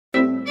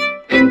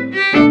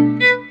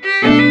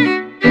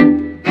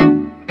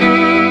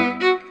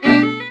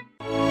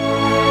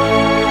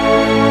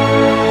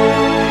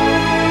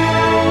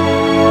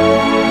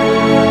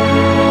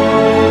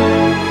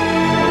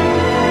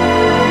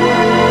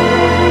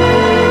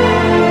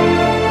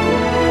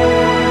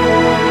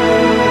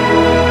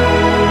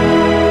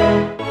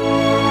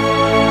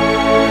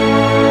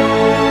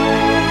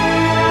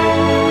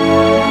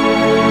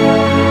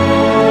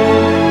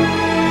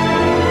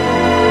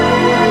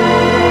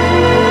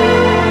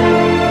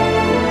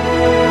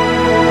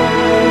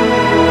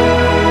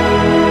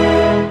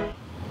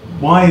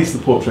why is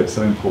the portrait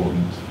so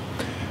important?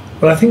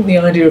 Well, I think the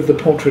idea of the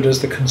portrait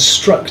as the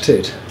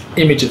constructed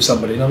image of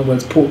somebody, in other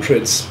words,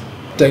 portraits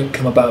don't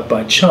come about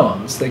by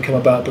chance, they come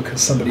about because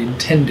somebody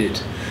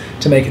intended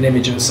to make an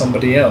image of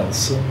somebody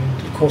else.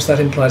 And of course that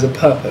implies a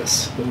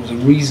purpose. There was a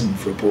reason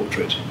for a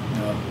portrait.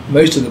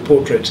 Most of the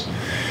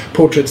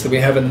portraits that we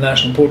have in the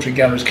National Portrait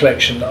Gallery's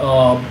collection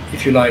are,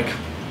 if you like,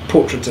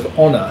 portraits of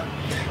honour,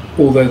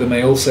 although there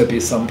may also be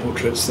some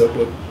portraits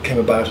that came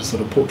about as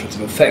sort of portraits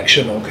of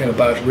affection or came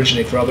about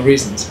originally for other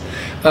reasons.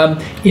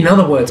 In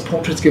other words,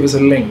 portraits give us a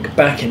link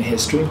back in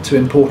history to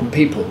important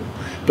people,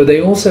 but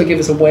they also give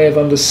us a way of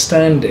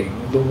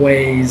understanding the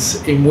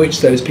ways in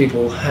which those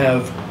people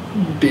have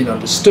been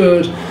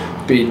understood,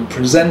 been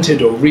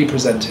presented or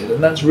represented,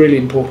 and that's really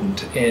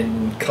important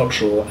in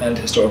cultural and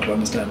historical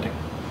understanding.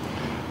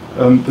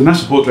 The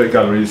National Portrait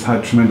Gallery has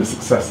had tremendous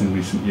success in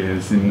recent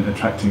years in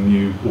attracting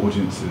new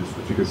audiences.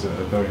 The figures are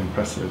very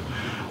impressive.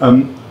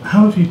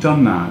 How have you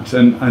done that,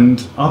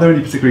 and are there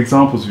any particular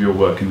examples of your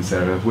work in this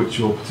area of which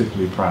you're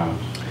particularly proud?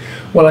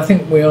 Well, I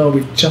think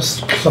we've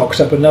just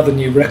clocked up another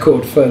new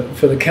record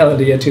for the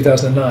calendar year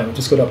 2009. We've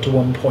just got up to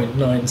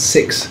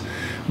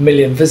 1.96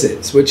 million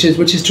visits, which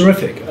is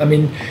terrific. I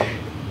mean,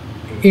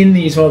 in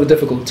these rather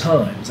difficult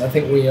times, I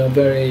think we are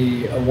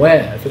very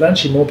aware that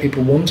actually more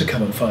people want to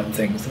come and find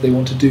things that they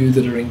want to do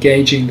that are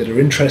engaging, that are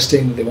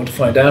interesting, that they want to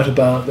find out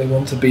about, they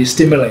want to be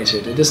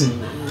stimulated. There's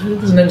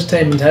an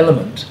entertainment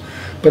element,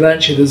 but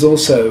actually there's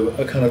also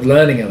a kind of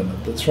learning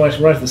element that's right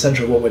at the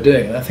centre of what we're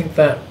doing. And I think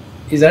that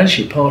is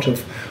actually part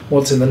of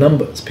what's in the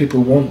numbers.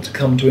 People want to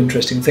come to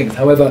interesting things,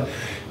 however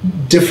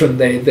different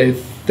they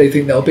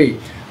think they'll be.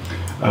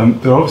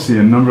 There are obviously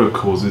a number of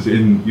causes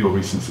in your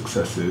recent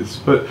successes,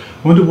 but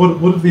I wonder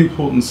what are the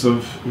importance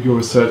of your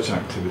research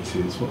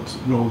activities? What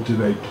role do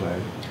they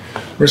play?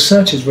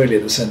 Research is really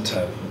at the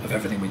centre of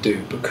everything we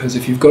do, because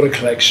if you've got a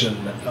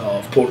collection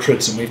of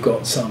portraits, and we've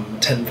got some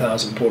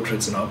 10,000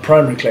 portraits in our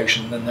primary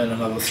collection and then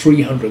another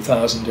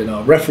 300,000 in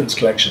our reference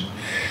collection,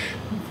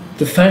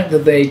 the fact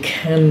that they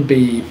can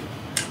be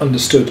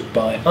understood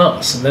by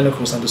us, and then of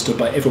course understood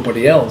by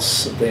everybody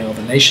else, they are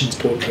the nation's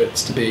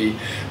portraits, to be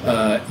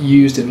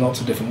used in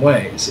lots of different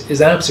ways,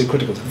 is absolutely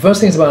critical. So the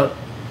first thing is about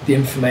the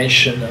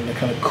information and the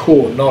kind of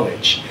core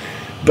knowledge,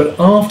 but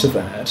after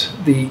that,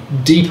 the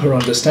deeper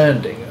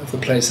understanding of the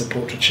place of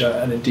portraiture,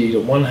 and indeed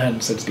on one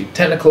hand, so to speak,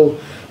 technical,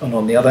 and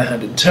on the other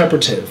hand,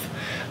 interpretive.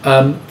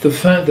 The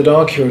fact that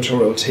our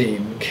curatorial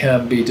team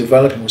can be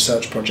developing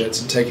research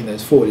projects and taking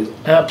those forward is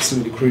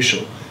absolutely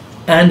crucial,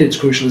 and it's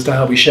crucial as to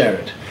how we share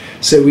it.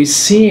 So we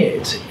see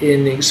it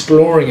in the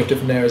exploring of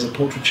different areas of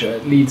portraiture.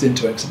 It leads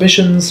into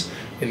exhibitions,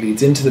 it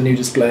leads into the new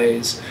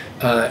displays,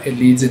 it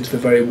leads into the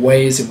very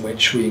ways in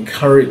which we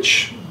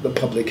encourage the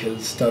public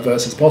as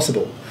diverse as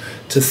possible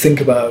to think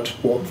about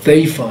what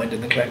they find in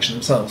the collection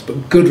themselves.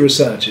 But good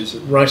research is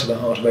right at the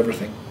heart of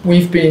everything.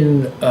 We've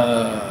been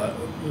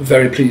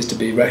very pleased to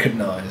be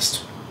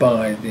recognised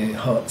by the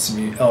Arts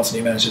and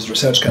Humanities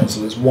Research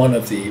Council as one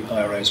of the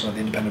IROs, one of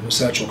the independent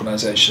research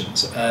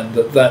organisations, and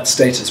that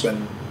status,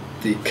 when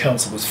the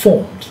council was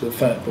formed, the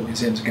fact that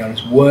museums and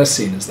galleries were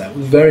seen as that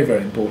was very,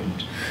 very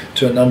important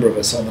to a number of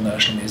us on the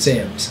national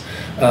museums,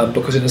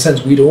 because in a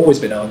sense we'd always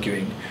been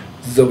arguing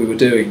that we were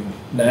doing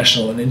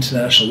national and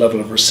international level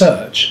of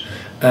research,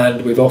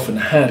 and we've often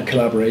had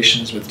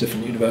collaborations with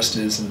different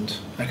universities and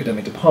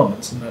academic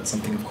departments, and that's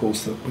something of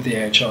course that with the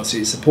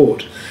AHRC's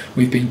support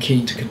we've been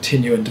keen to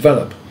continue and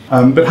develop.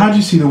 But how do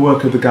you see the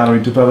work of the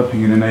gallery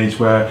developing in an age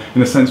where,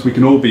 in a sense, we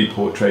can all be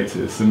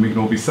portraitists and we can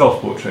all be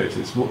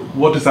self-portraitists?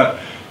 What does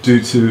that do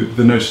to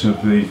the notion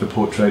of the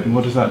portrait, and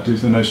what does that do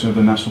to the notion of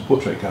the National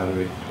Portrait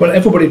Gallery? Well,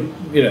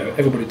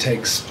 everybody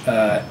takes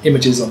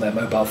images on their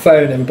mobile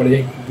phone.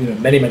 Everybody,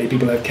 many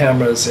people have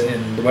cameras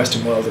in the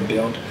Western world and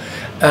beyond,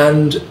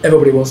 and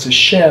everybody wants to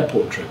share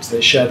portraits. They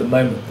share the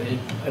moment,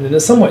 and in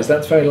some ways,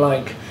 that's very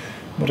like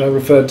what I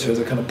referred to as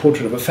a kind of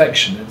portrait of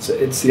affection.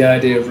 It's the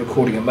idea of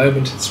recording a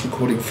moment. It's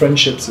recording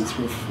friendships. It's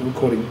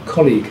recording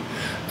colleague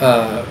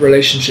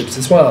relationships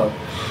as well,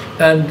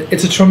 and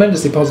it's a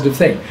tremendously positive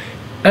thing.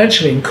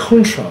 Actually, in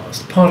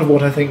contrast, part of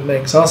what I think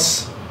makes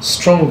us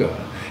stronger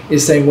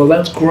is saying, well,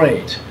 that's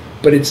great,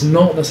 but it's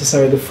not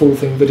necessarily the full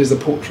thing that is a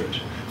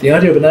portrait. The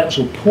idea of an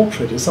actual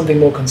portrait is something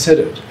more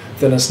considered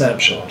than a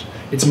snapshot.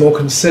 It's more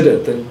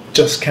considered than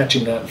just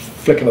catching that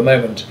flick of a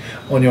moment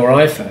on your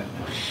iPhone.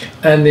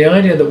 And the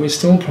idea that we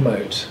still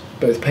promote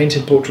both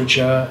painted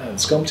portraiture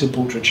and sculpted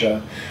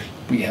portraiture.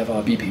 We have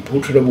our BP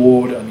Portrait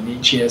Award. I mean,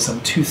 each year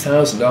some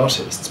 2,000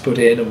 artists put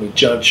in, and we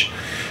judge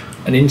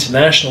an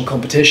international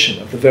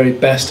competition of the very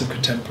best of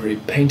contemporary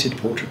painted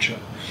portraiture.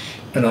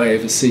 And I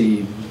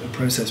oversee a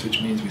process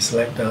which means we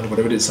select down,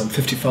 whatever it is, some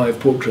 55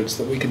 portraits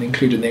that we can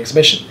include in the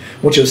exhibition.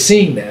 What you're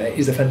seeing there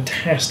is a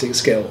fantastic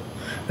skill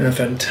and a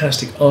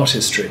fantastic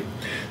artistry.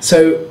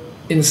 So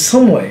in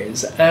some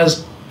ways,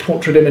 as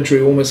portrait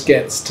imagery almost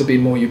gets to be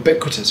more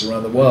ubiquitous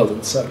around the world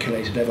and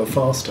circulated ever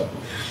faster,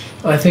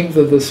 I think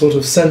that the sort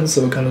of sense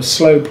of a kind of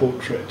slow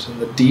portrait and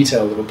the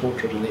detail of a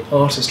portrait and the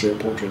artistry of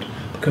a portrait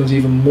becomes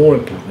even more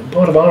important. And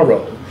part of our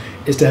role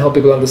is to help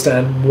people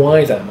understand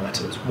why that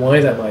matters, why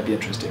that might be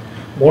interesting.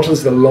 What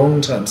is the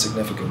long-term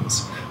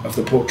significance of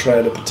the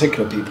portrayal of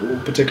particular people or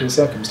particular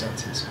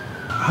circumstances?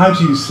 How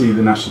do you see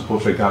the National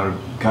Portrait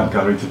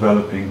Gallery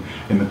developing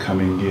in the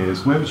coming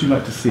years? Where would you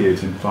like to see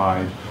it in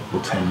 5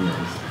 or 10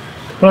 years?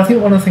 Well, I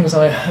think one of the things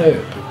I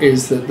hope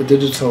is that the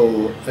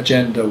digital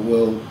agenda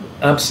will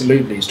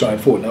absolutely stride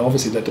forward. Now,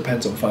 obviously, that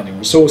depends on finding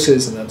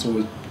resources, and that's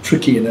always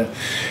tricky in an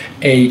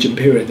age and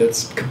period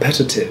that's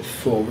competitive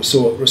for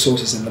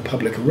resources in the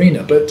public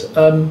arena. But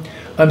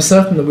I'm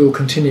certain that we'll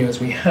continue as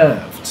we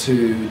have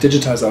to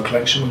digitise our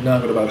collection. We've now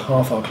got about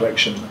half our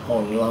collection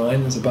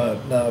online. There's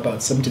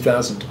about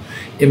 70,000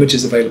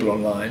 images available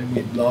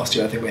online. Last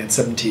year, I think we had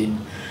 17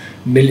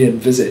 million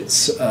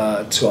visits to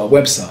our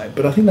website,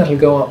 but I think that'll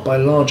go up by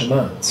large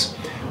amounts.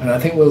 And I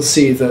think we'll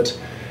see that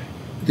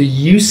the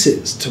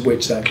uses to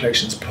which that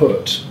collection's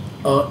put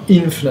are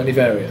infinitely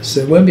various.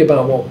 So it won't be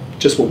about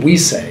just what we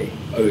say,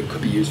 oh, it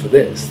could be used for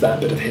this, that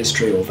bit of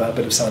history, or that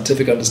bit of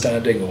scientific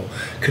understanding, or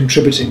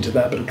contributing to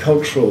that bit of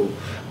cultural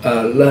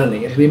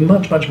learning. It'll be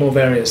much, much more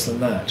various than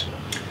that.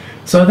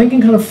 So I think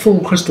in kind of full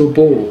crystal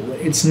ball,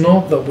 it's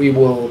not that we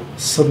will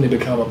suddenly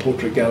become a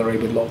portrait gallery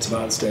with lots of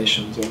art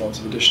stations or lots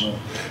of additional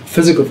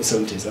physical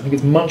facilities. I think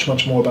it's much,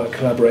 much more about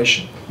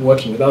collaboration,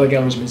 working with other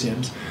galleries and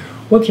museums,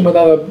 working with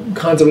other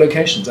kinds of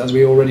locations, as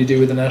we already do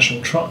with the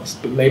National Trust,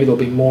 but maybe there'll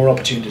be more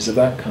opportunities of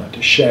that kind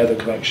to share the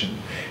collection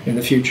in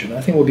the future, and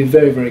I think we'll be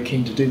very, very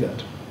keen to do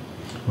that.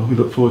 Well, we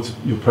look forward to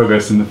your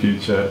progress in the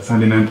future.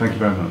 Sandy Nairne, thank you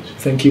very much.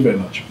 Thank you very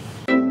much.